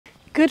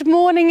Good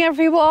morning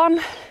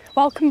everyone,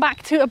 welcome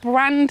back to a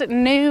brand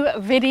new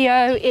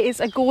video. It is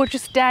a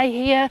gorgeous day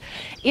here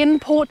in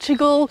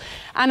Portugal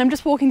and I'm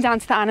just walking down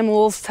to the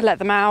animals to let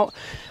them out.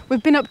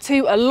 We've been up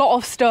to a lot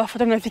of stuff. I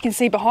don't know if you can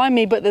see behind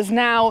me, but there's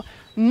now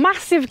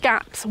massive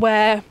gaps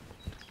where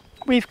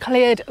we've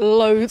cleared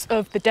loads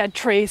of the dead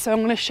trees, so I'm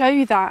going to show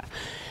you that.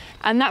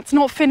 And that's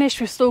not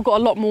finished, we've still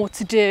got a lot more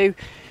to do.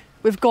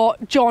 We've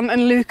got John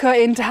and Luca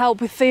in to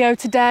help with Theo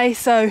today,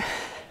 so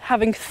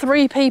having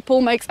 3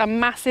 people makes a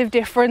massive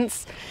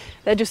difference.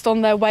 They're just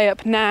on their way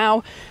up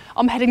now.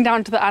 I'm heading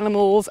down to the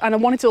animals, and I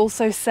wanted to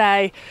also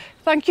say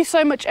thank you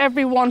so much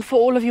everyone for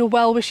all of your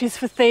well wishes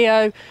for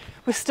Theo.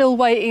 We're still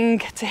waiting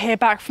to hear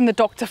back from the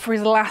doctor for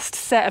his last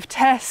set of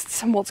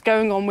tests and what's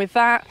going on with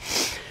that.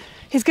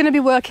 He's going to be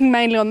working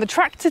mainly on the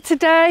tractor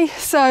today,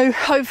 so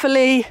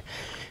hopefully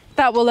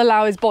that will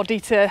allow his body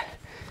to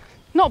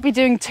not be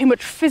doing too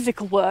much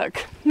physical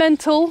work.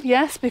 Mental,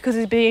 yes, because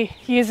he'd be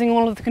using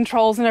all of the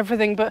controls and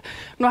everything, but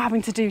not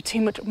having to do too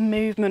much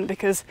movement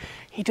because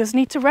he does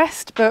need to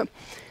rest. But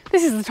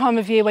this is the time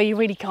of year where you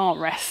really can't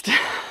rest.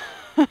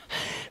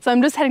 So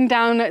I'm just heading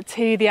down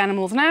to the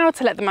animals now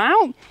to let them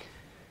out.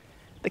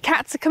 The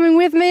cats are coming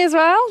with me as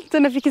well.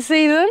 Don't know if you can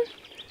see them.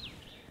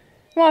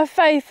 My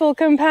faithful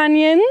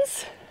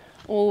companions,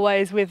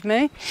 always with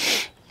me.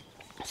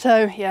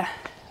 So yeah,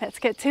 let's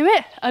get to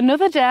it.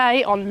 Another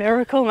day on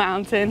Miracle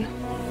Mountain.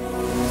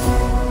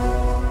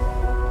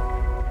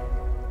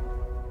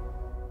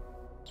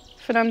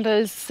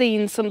 Fernando's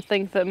seen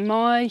something that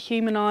my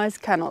human eyes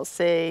cannot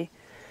see.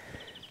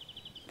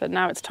 But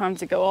now it's time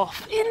to go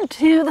off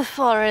into the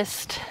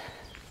forest.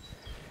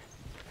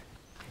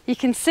 You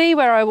can see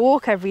where I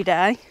walk every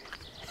day.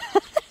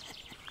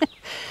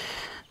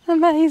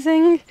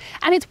 Amazing.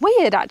 And it's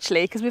weird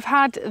actually, because we've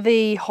had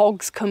the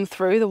hogs come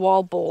through, the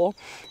wild boar,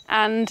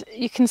 and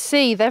you can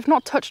see they've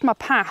not touched my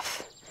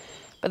path,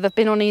 but they've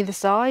been on either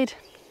side,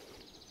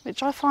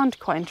 which I find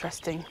quite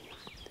interesting.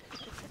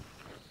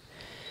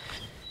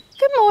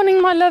 Good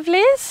morning, my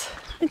lovelies.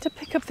 I need to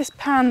pick up this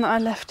pan that I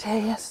left here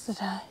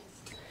yesterday.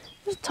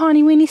 There's a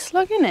tiny weeny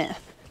slug in it.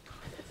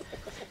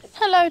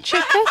 Hello,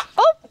 chicken.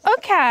 Oh,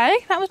 okay.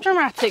 That was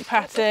dramatic,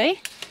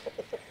 Patty.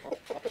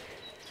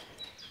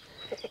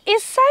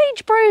 Is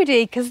Sage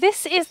broody? Because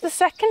this is the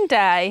second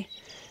day.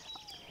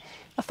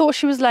 I thought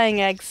she was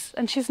laying eggs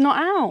and she's not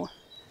out.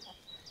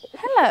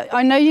 Hello.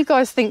 I know you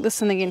guys think there's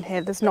something in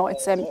here. There's not.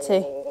 It's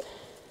empty.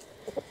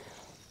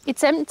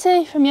 It's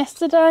empty from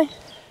yesterday.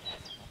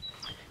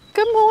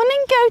 Good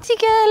morning, goatee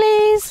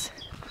girlies.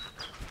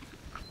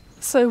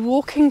 So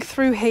walking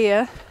through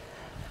here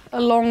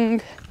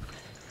along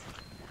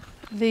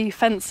the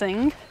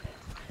fencing,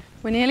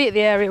 we're nearly at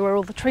the area where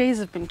all the trees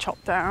have been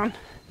chopped down.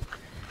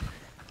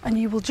 And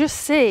you will just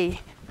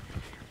see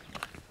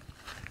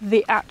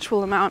the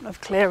actual amount of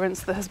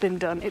clearance that has been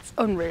done. It's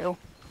unreal.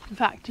 In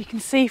fact, you can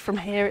see from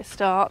here it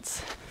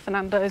starts.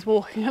 Fernando is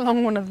walking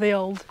along one of the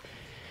old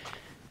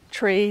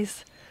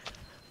trees.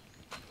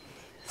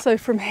 So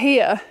from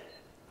here,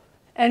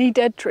 any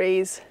dead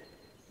trees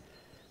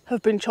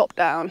have been chopped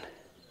down,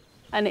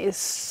 and it is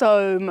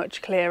so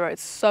much clearer.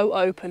 It's so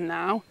open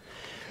now.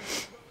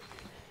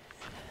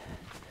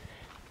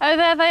 Oh,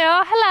 there they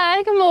are.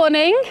 Hello, good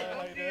morning.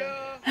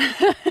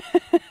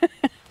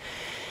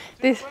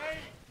 This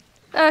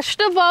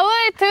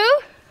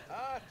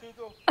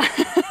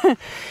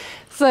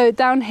So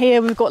down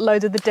here we've got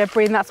loads of the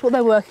debris, and that's what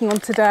they're working on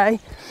today,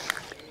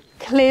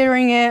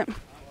 clearing it.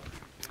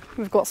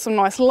 We've got some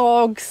nice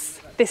logs.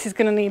 This is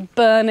going to need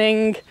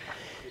burning.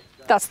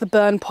 That's the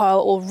burn pile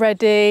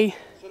already.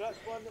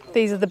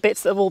 These are the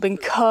bits that have all been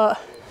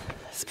cut.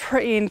 It's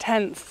pretty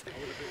intense.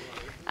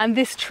 And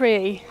this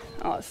tree,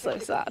 oh, it's so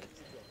sad.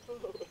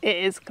 It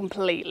is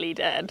completely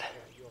dead.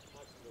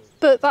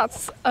 But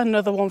that's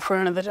another one for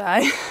another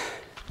day.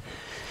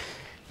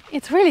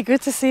 It's really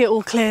good to see it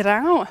all cleared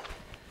out.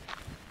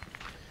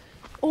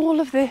 All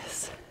of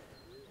this.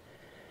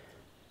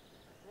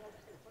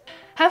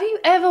 Have you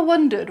ever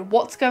wondered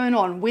what's going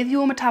on with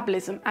your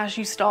metabolism as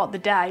you start the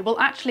day? Well,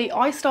 actually,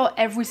 I start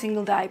every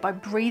single day by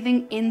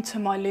breathing into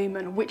my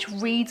lumen, which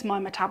reads my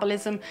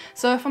metabolism.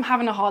 So if I'm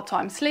having a hard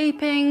time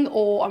sleeping,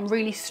 or I'm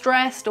really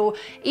stressed, or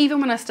even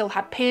when I still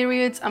had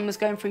periods and was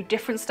going through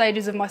different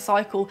stages of my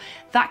cycle,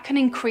 that can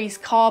increase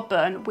carb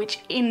burn, which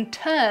in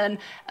turn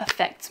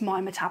affects my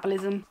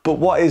metabolism. But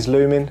what is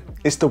Lumen?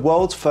 It's the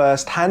world's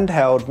first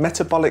handheld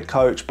metabolic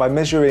coach by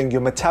measuring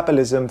your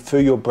metabolism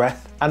through your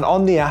breath. And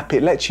on the app,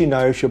 it lets you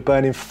know if you're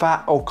burning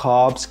fat or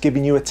carbs,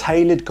 giving you a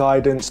tailored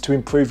guidance to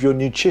improve your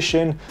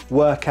nutrition,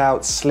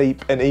 workouts,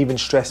 sleep, and even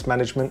stress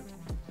management.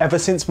 Ever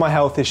since my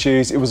health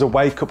issues, it was a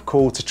wake-up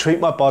call to treat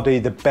my body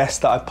the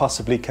best that I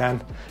possibly can.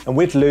 And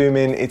with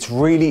Lumen, it's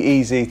really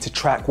easy to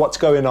track what's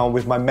going on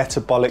with my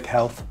metabolic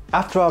health.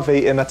 After I've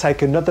eaten, I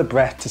take another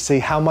breath to see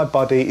how my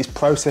body is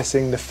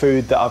processing the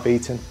food that I've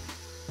eaten.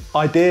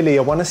 Ideally,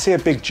 I want to see a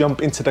big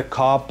jump into the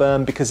carb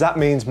burn, because that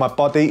means my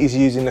body is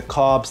using the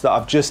carbs that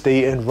I've just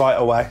eaten right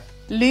away.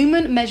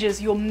 Lumen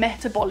measures your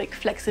metabolic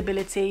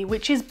flexibility,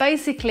 which is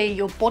basically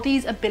your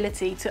body's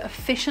ability to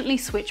efficiently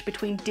switch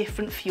between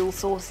different fuel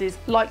sources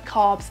like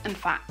carbs and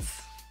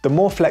fats. The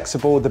more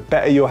flexible, the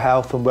better your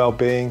health and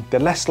well-being, the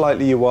less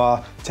likely you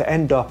are to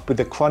end up with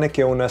a chronic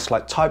illness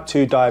like type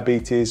 2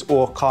 diabetes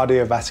or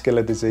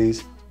cardiovascular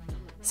disease.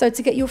 So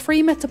to get your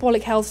free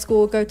metabolic health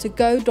score, go to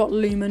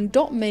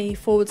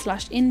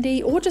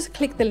go.lumen.me/indie or just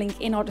click the link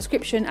in our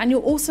description, and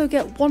you'll also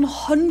get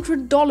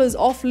 $100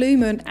 off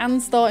Lumen and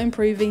start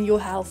improving your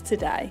health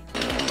today.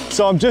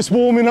 So I'm just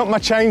warming up my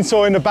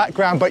chainsaw in the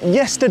background, but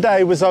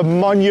yesterday was a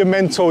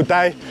monumental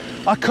day.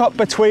 I cut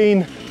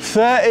between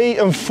 30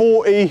 and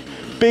 40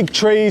 big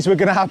trees. We're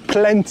gonna have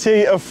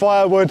plenty of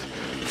firewood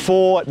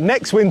for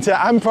next winter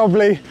and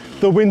probably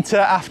the winter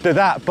after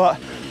that. But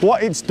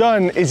what it's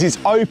done is it's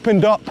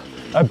opened up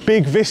a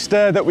big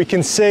vista that we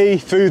can see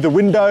through the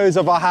windows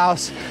of our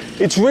house.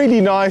 It's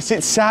really nice.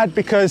 It's sad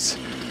because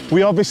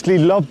we obviously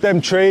loved them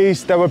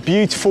trees. They were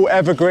beautiful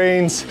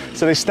evergreens,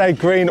 so they stayed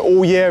green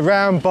all year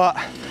round, but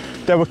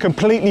they were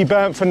completely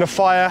burnt from the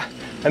fire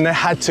and they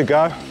had to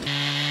go.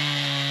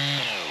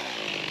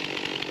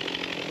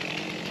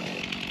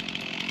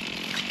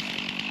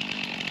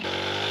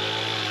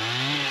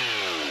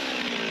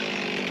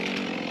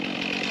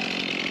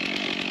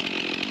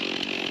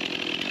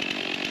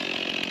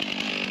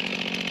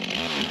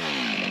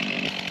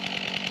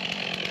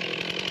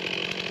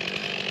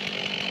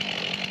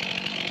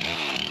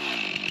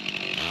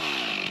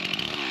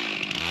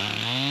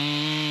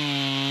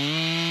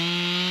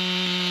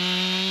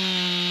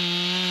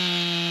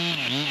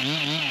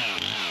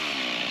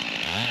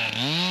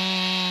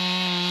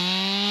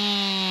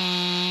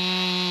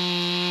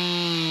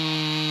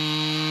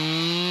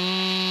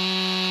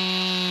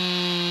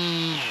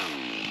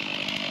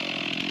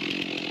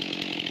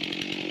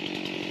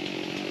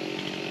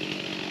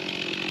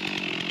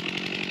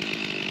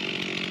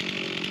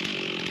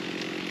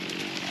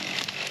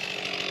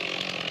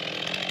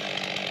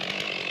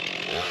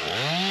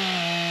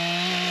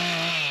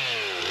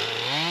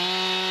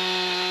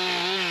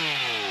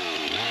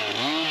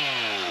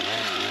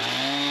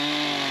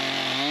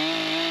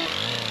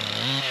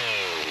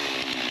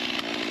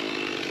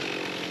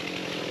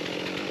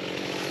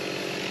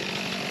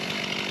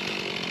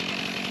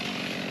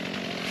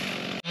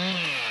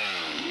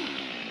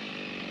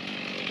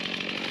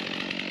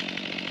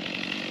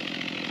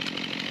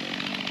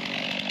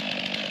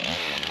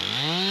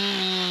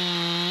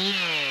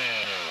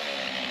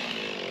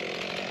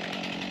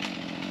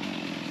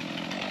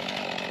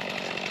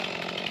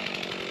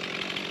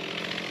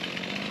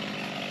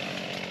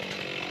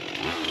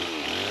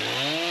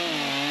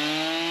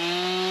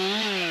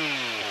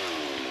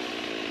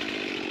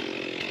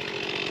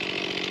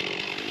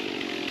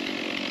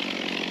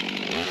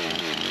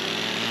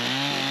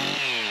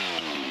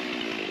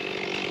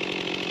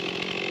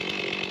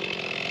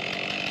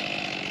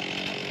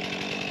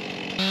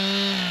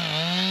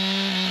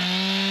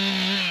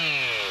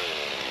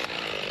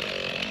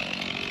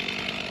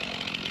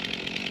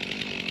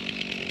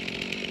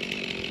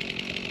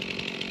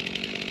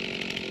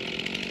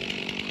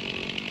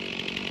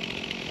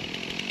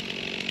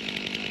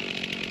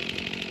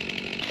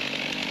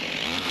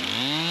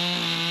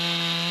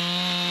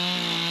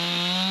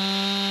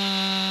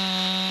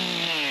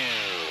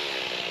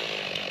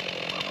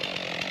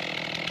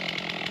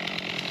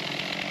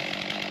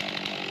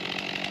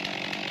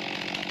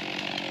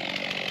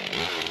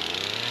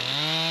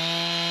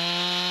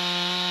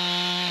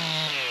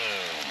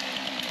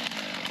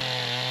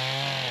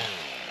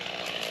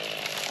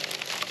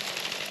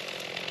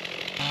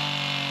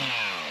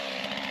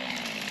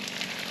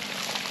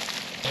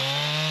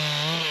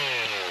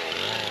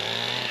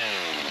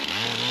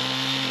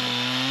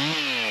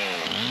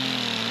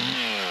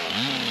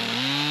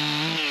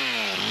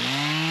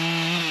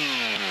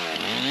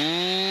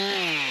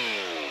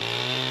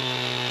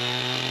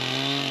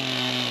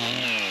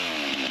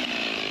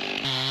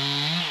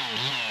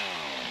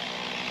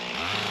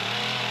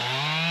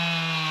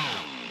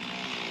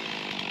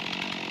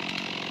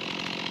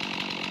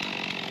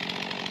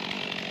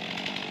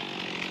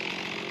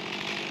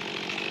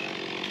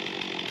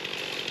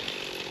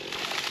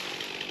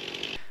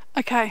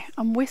 Okay,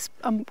 I'm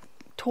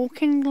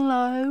talking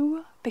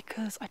low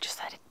because I just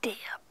heard a deer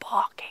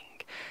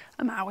barking.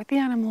 I'm out with the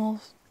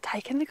animals,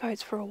 taking the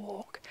goats for a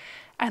walk,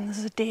 and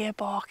there's a deer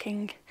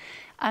barking.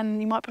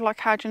 And you might be like,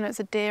 how do you know it's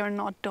a deer and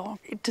not a dog?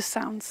 It just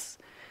sounds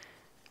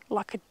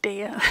like a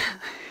deer.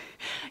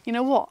 You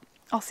know what?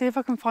 I'll see if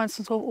I can find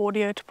some sort of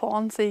audio to put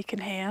on so you can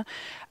hear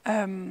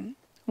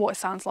what it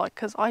sounds like,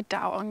 because I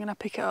doubt I'm gonna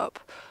pick it up.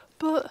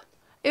 But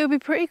it would be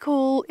pretty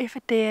cool if a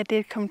deer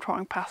did come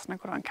trotting past and I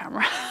got it on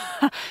camera.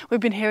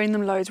 We've been hearing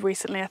them loads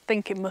recently. I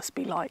think it must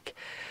be like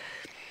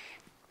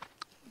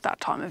that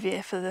time of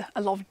year for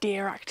a lot of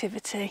deer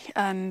activity.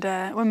 And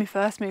when we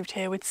first moved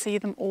here, we'd see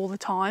them all the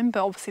time,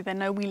 but obviously they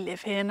know we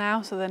live here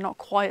now, so they're not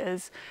quite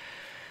as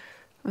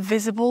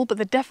visible, but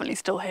they're definitely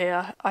still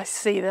here. I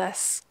see their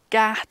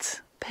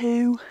scat,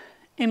 poo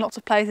in lots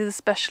of places,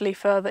 especially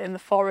further in the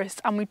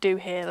forest, and we do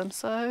hear them.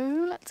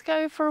 So let's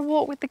go for a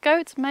walk with the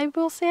goats. Maybe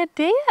we'll see a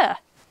deer.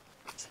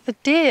 So the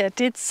deer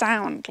did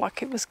sound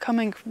like it was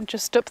coming from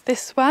just up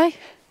this way,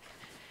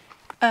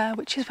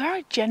 which is where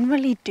I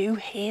generally do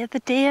hear the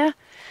deer.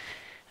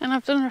 And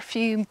I've done a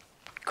few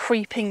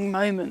creeping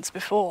moments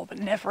before, but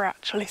never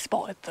actually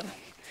spotted them.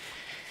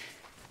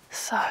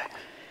 So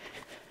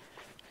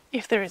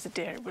if there is a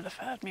deer, it would have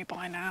heard me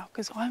by now,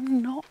 because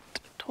I'm not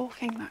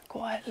talking that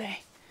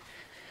quietly.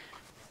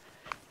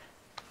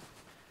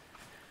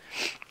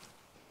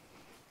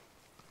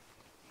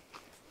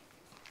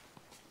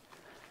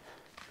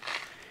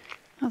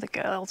 Oh, the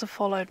girls have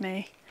followed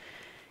me.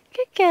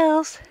 Good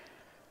girls.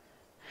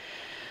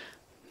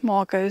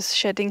 Margot's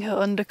shedding her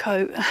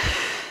undercoat.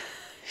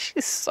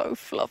 She's so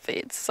fluffy,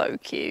 it's so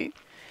cute.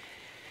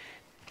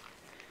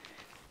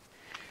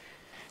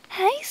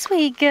 Hey,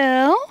 sweet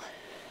girl.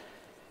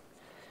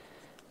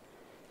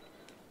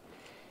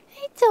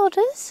 Hey,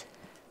 daughters.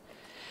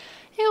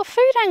 You got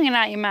food hanging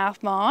out your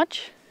mouth,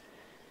 Marge.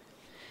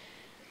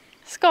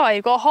 Sky,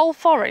 you've got a whole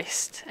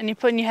forest and you're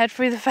putting your head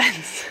through the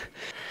fence.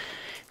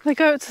 The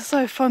goats are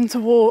so fun to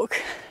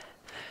walk.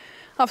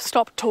 I've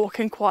stopped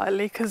talking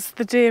quietly because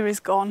the deer is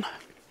gone.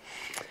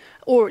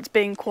 Or it's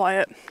being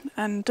quiet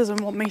and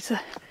doesn't want me to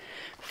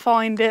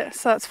find it,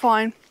 so that's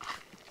fine.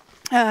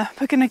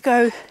 We're gonna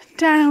go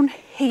down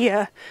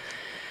here.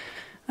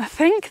 I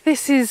think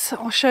this is,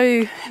 I'll show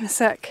you in a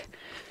sec,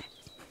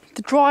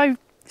 the dry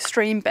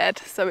stream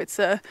bed. So it's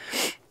a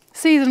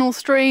seasonal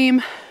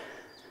stream,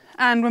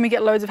 and when we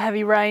get loads of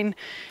heavy rain,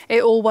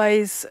 it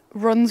always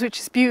runs, which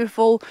is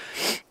beautiful.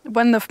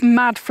 When the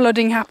mad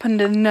flooding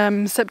happened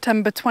in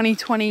September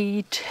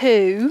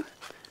 2022,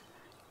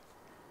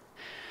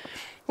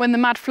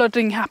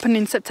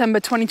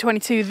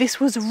 this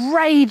was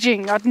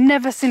raging. I'd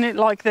never seen it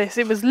like this.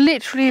 It was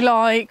literally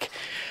like,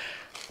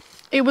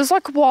 it was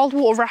like wild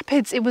water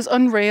rapids. It was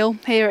unreal.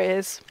 Here it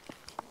is.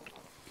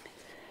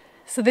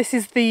 So this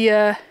is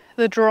the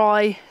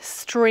dry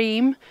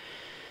stream,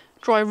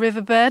 dry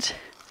riverbed,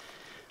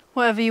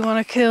 whatever you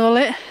want to call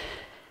it.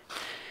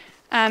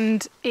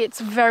 And it's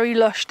very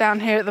lush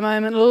down here at the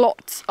moment.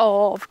 Lots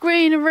of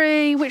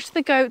greenery, which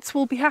the goats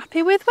will be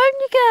happy with, won't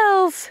you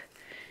girls?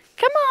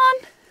 Come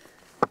on.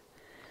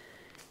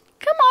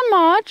 Come on,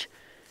 Marge.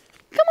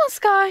 Come on,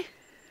 Sky.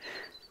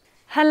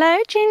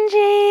 Hello,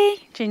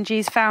 Ginjey.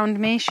 Ginjey's found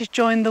me. She's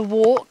joined the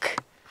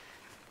walk.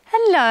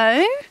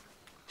 Hello.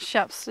 She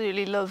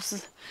absolutely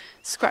loves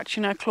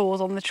scratching her claws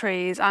on the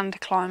trees and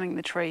climbing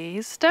the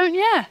trees, don't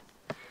you?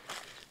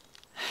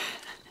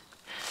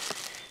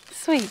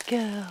 Sweet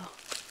girl.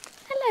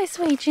 Hello,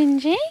 sweet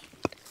Ginjey.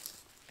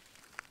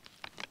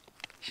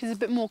 She's a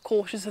bit more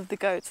cautious of the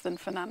goats than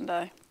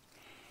Furrnando.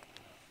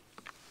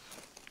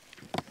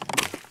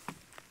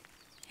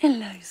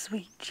 Hello,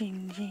 sweet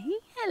Ginjey.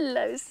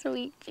 Hello,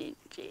 sweet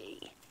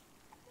Ginjey.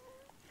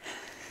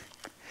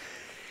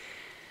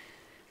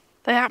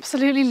 They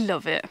absolutely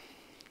love it.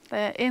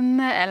 They're in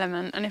their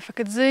element, and if I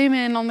could zoom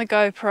in on the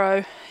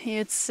GoPro,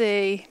 you'd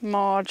see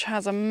Marge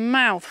has a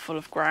mouthful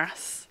of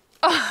grass.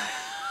 Oh.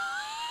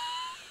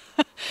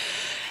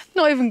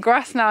 Not even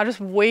grass now,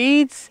 just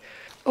weeds.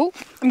 Oh,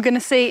 I'm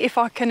gonna see if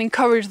I can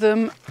encourage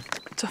them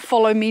to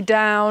follow me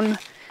down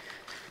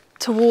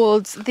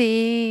towards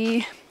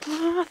the,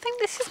 I think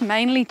this is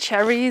mainly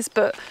cherries,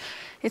 but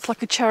it's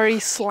like a cherry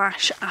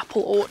slash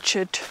apple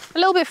orchard a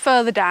little bit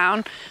further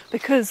down,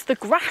 because the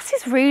grass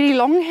is really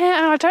long here,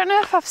 and I don't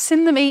know if I've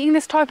seen them eating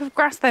this type of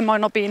grass. They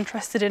might not be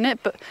interested in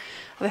it, but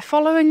are they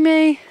following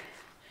me?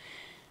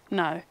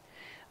 No,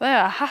 they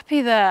are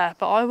happy there,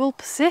 but I will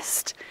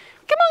persist.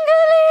 Come on,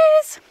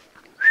 girlies!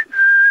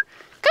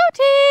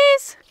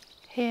 Goaties!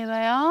 Here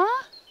they are,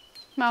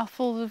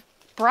 mouthfuls of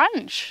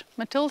branch.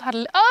 Matilda had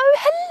a, oh,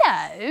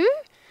 hello!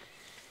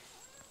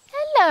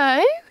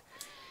 Hello!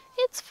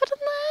 It's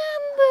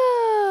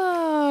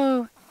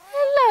Furrnando!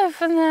 Hello,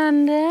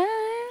 Furrnando!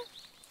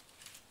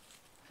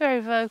 Very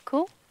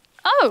vocal.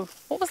 Oh,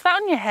 what was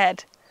that on your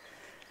head?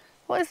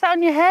 What is that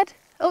on your head?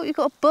 Oh, you've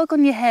got a bug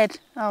on your head.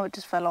 Oh, it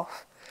just fell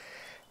off.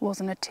 It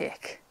wasn't a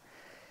tick.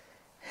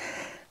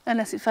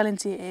 Unless it fell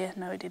into your ear.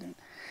 No, it didn't.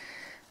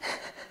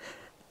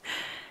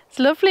 It's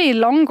lovely,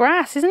 long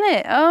grass, isn't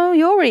it? Oh,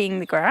 you're eating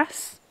the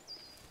grass.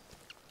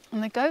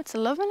 And the goats are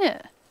loving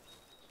it.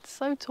 It's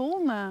so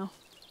tall now.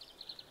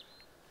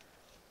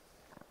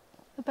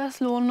 The best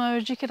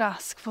lawnmowers you could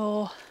ask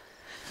for.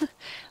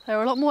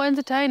 They're a lot more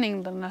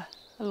entertaining than a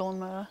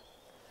lawnmower.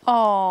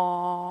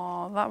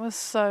 Oh, that was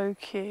so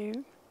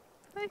cute.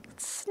 They're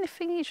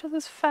sniffing each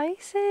other's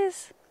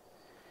faces.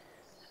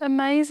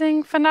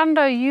 Amazing.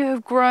 Furrnando, you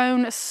have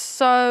grown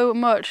so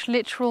much.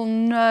 Literal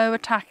no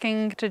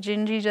attacking to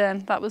Ginjey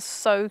then. That was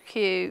so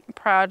cute. I'm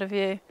proud of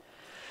you.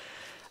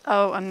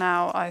 Oh, and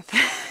now I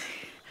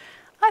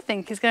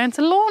think he's going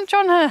to launch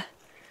on her.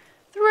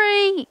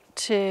 3,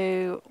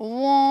 2,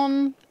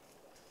 1.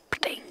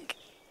 Ding.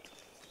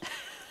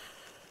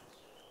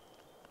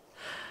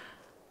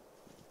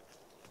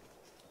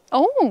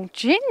 Oh,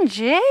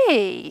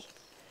 Ginjey.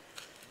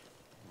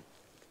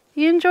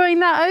 You enjoying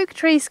that oak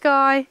tree,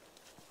 Sky?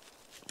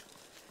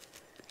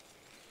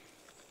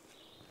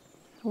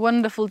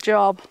 Wonderful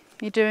job.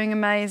 You're doing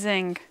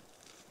amazing.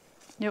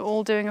 You're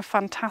all doing a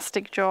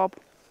fantastic job.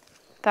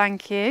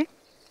 Thank you.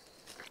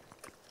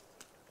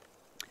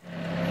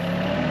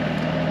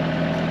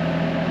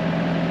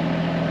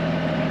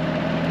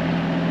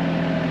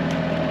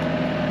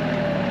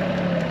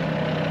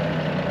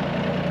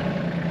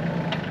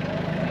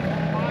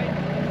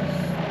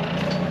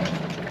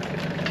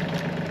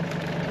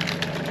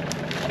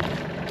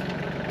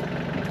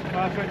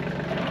 Perfect.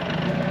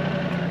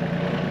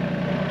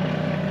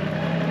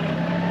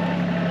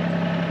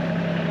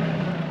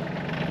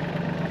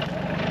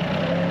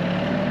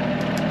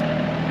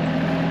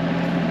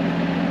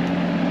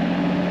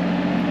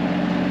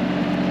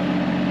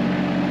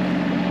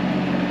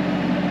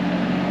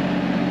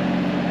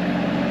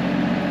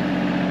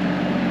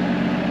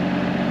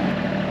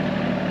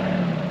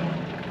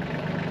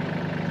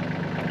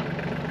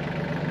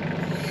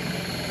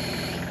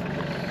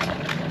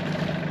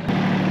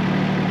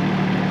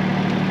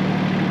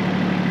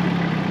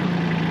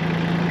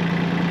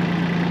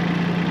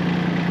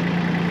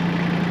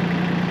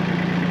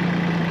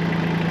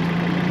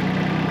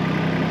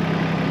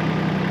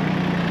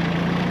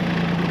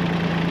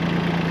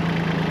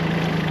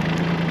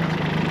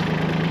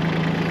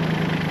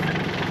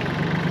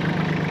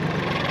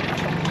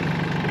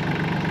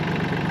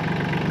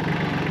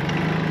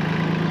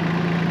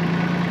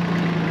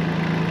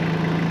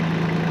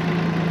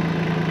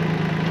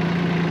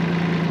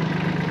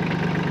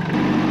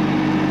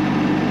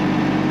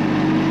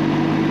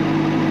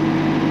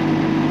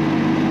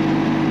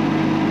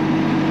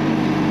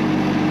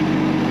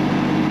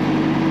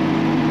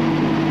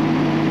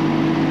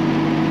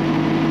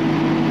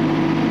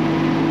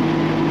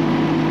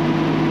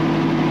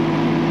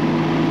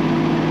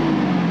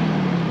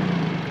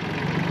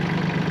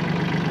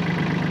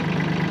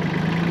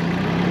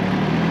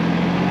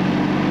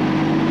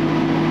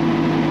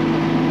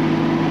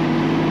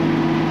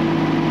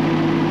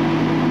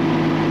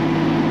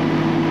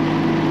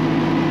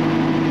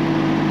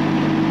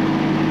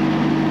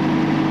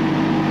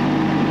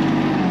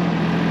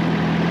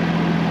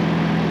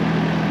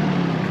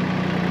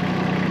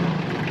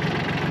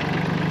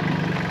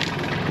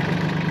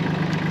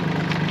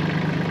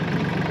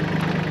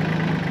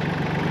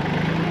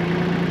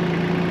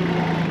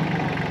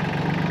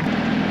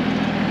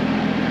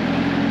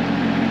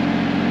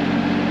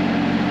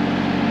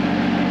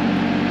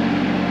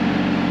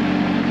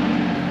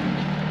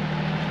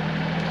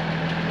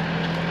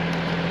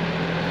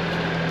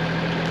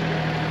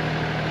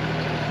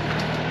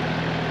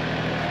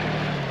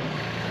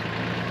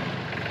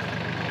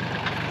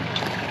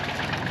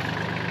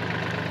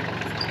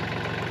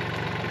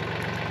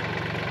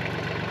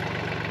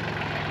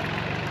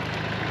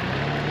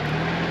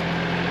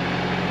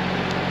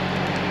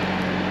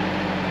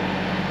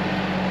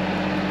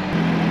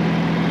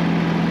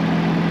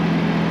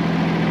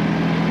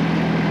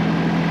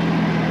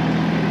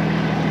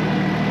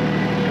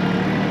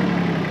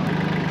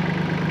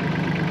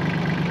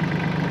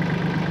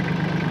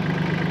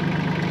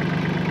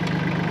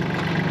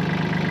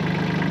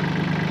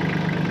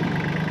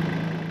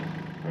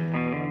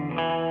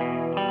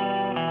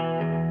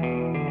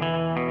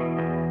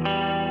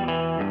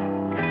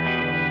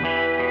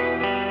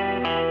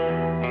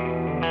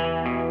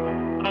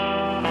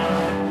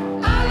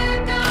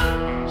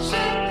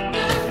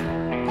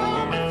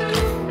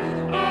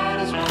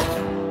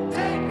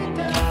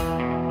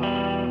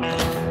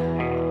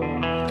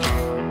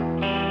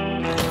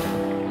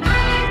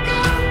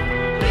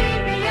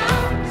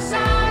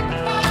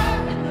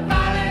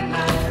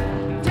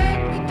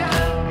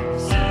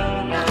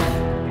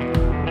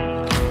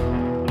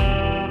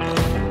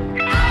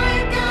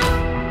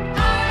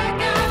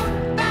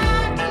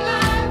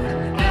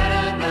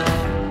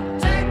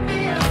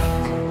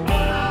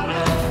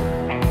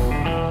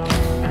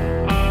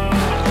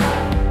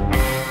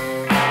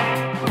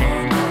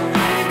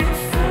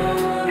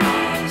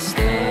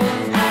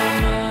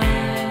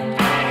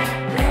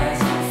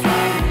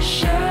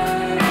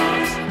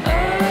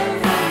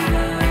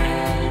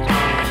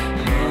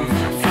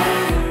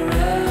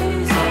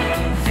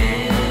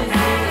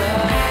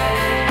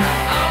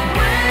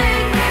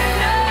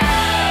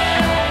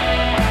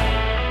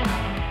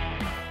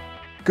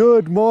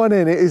 Good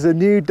morning, it is a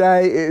new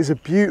day, it is a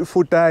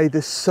beautiful day,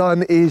 the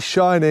sun is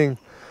shining,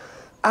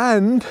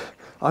 and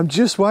I'm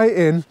just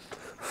waiting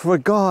for a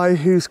guy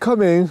who's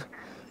coming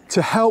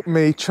to help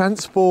me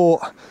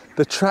transport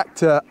the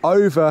tractor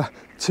over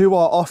to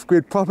our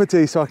off-grid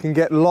property so I can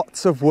get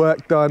lots of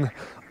work done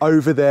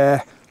over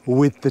there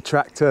with the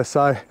tractor,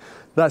 so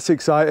that's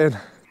exciting.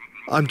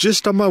 I'm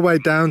just on my way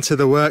down to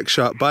the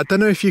workshop, but I don't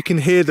know if you can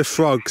hear the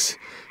frogs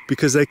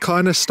because they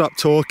kind of stop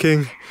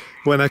talking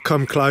when I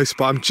come close,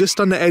 but I'm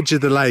just on the edge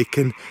of the lake,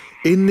 and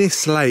in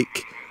this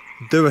lake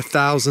there are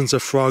thousands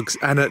of frogs,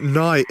 and at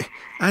night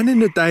and in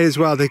the day as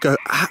well they go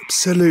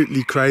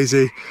absolutely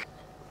crazy.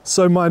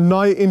 So my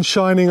knight in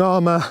shining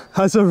armour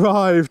has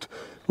arrived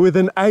with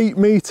an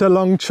 8-metre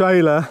long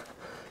trailer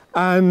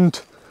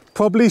and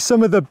Probably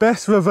some of the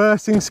best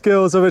reversing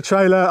skills of a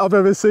trailer I've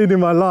ever seen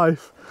in my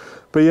life.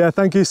 But yeah,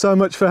 thank you so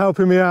much for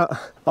helping me out.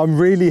 I'm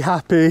really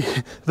happy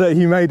that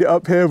he made it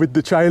up here with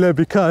the trailer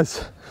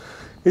because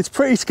it's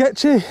pretty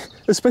sketchy,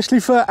 especially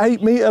for an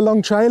 8-meter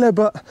long trailer,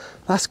 but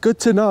that's good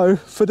to know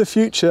for the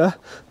future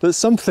that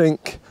something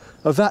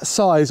of that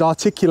size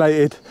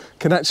articulated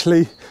can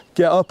actually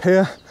get up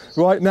here.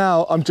 Right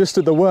now, I'm just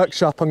at the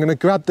workshop. I'm gonna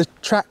grab the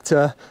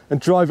tractor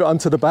and drive it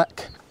onto the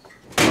back.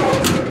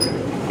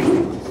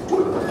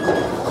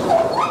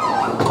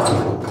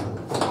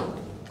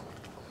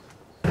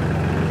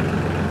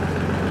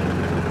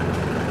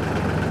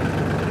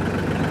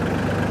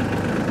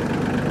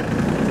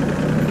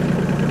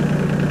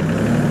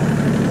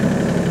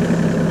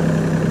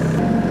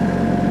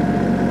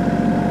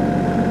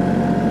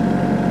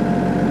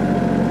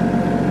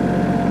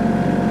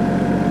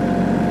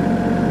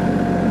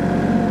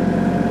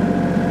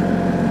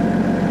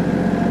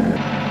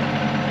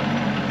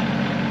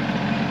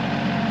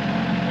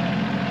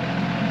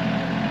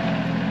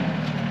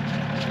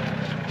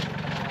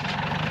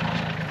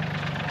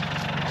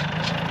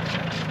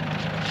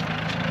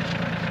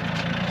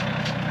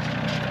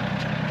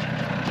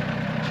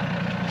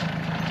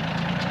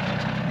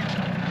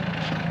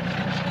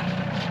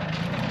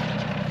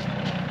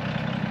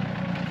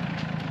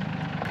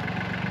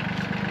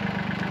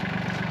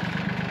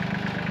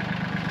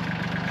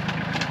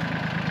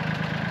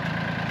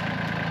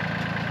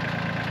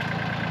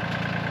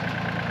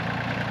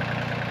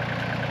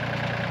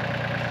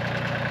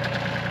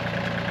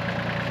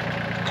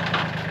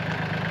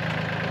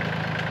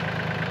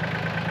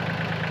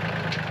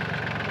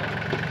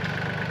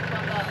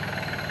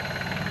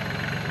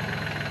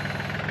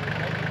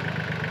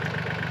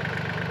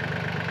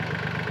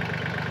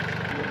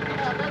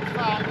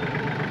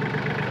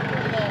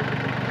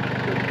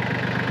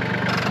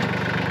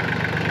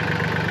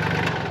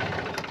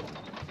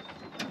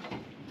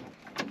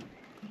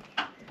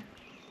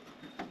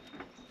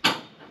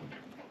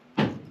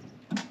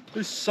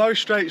 It's so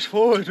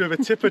straightforward with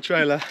a tipper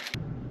trailer.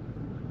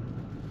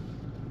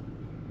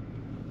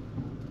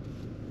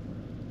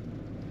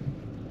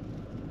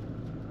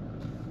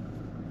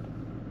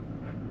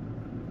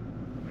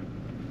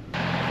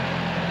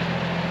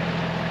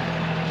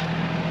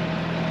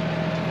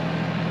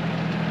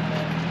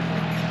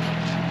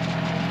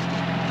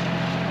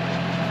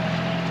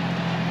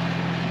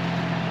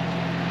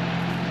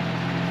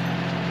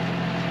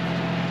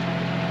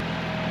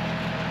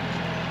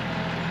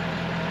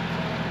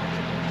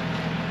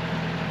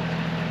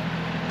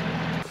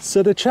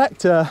 So the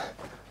tractor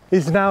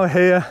is now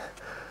here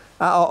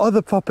at our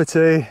other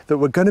property that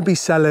we're going to be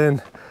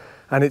selling,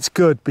 and it's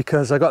good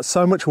because I got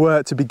so much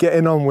work to be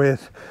getting on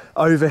with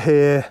over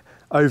here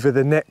over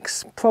the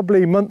next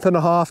probably month and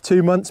a half,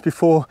 2 months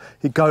before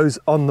it goes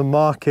on the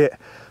market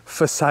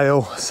for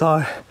sale.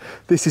 So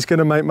this is going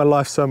to make my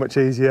life so much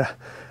easier.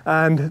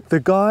 And the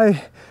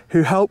guy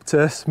who helped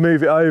us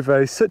move it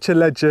over is such a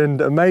legend,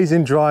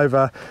 amazing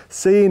driver.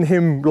 Seeing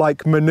him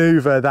like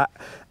maneuver that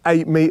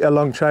 8-meter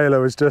long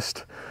trailer was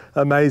just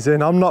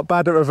amazing. I'm not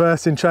bad at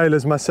reversing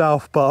trailers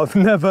myself, but I've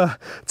never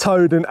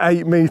towed an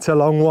 8-meter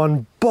long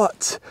one.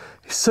 But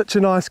he's such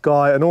a nice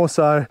guy, and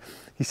also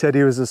he said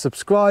he was a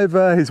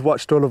subscriber, he's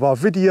watched all of our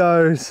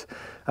videos,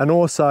 and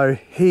also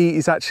he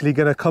is actually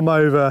going to come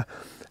over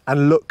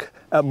and look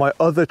at my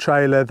other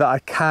trailer that I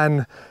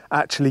can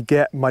actually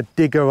get my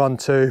digger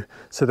onto,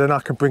 so then I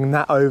can bring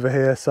that over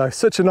here. So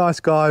such a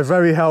nice guy,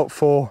 very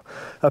helpful,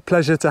 a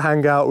pleasure to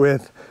hang out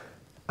with,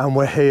 and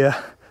we're here.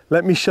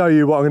 Let me show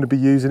you what I'm going to be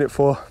using it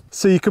for.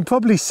 So you can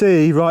probably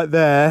see right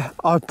there,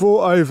 I've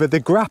brought over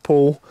the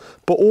grapple,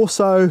 but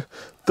also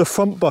the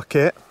front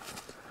bucket.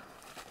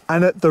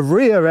 And at the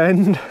rear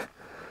end,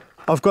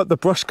 I've got the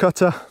brush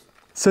cutter.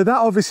 So that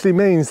obviously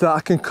means that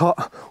I can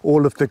cut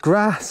all of the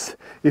grass.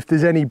 If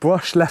there's any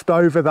brush left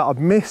over that I've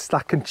missed,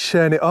 I can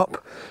churn it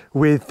up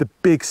with the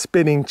big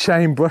spinning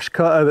chain brush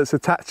cutter that's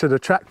attached to the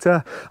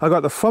tractor. I've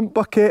got the front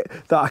bucket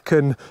that I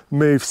can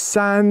move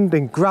sand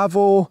and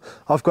gravel.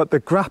 I've got the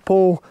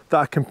grapple that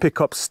I can pick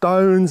up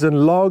stones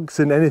and logs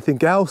and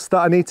anything else that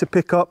I need to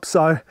pick up.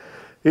 So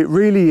it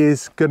really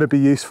is going to be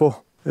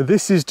useful.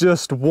 This is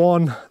just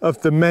one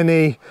of the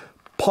many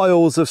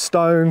piles of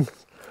stone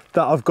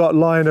that I've got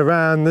lying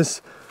around.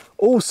 There's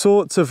all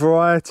sorts of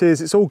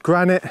varieties. It's all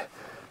granite,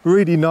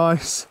 really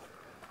nice.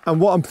 And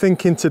what I'm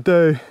thinking to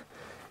do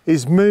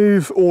is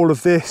move all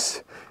of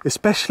this,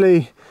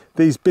 especially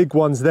these big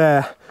ones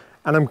there,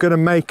 and I'm going to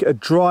make a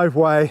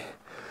driveway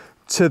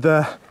to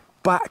the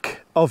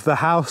back of the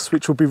house,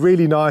 which will be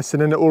really nice,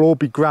 and then it will all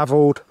be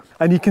gravelled.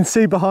 And you can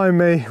see behind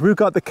me, we've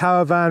got the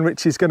caravan,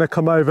 which is going to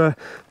come over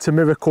to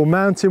Miracle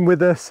Mountain with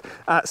us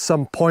at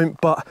some point,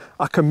 but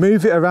I can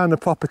move it around the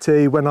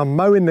property when I'm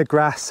mowing the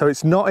grass, so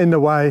it's not in the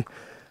way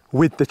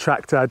with the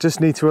tractor. I just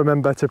need to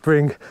remember to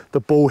bring the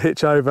ball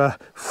hitch over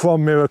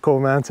from Miracle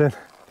Mountain.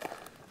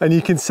 And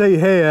you can see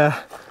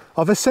here,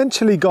 I've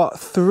essentially got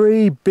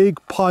 3 big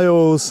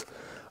piles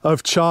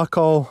of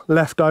charcoal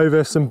left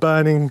over, some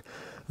burning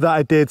that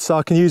I did, so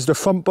I can use the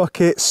front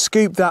bucket,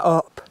 scoop that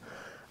up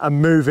and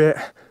move it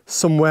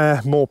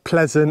somewhere more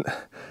pleasant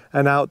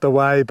and out the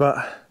way.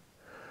 But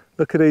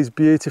look at these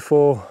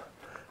beautiful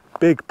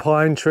big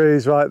pine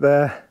trees right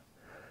there.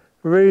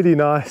 Really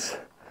nice.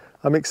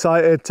 I'm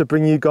excited to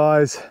bring you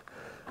guys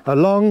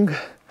along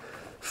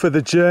for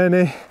the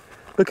journey.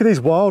 Look at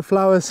these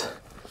wildflowers.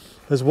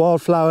 There's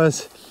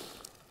wildflowers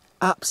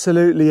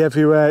absolutely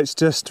everywhere. It's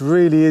just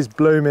really is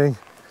blooming.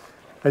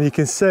 And you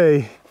can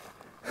see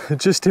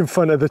just in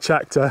front of the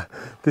tractor,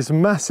 this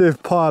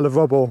massive pile of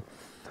rubble.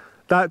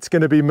 That's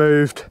going to be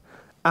moved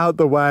out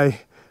the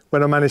way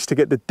when I manage to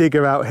get the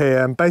digger out here.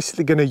 I'm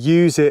basically going to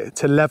use it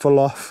to level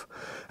off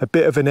a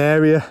bit of an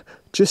area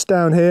just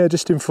down here,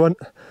 just in front,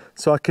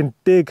 so I can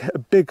dig a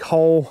big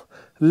hole,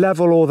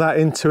 level all that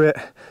into it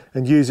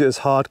and use it as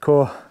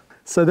hardcore.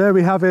 So there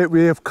we have it.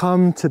 We have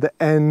come to the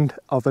end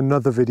of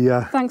another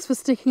video. Thanks for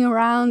sticking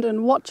around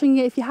and watching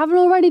it. If you haven't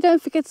already,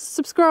 don't forget to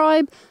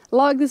subscribe,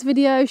 like this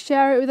video,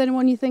 share it with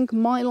anyone you think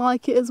might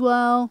like it as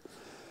well.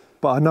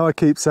 But I know I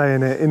keep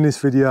saying it in this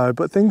video,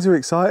 but things are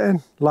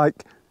exciting.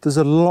 Like, there's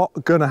a lot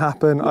gonna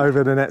happen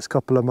over the next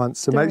couple of months.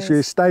 So make sure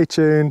you stay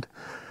tuned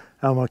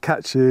and we'll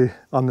catch you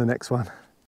on the next one.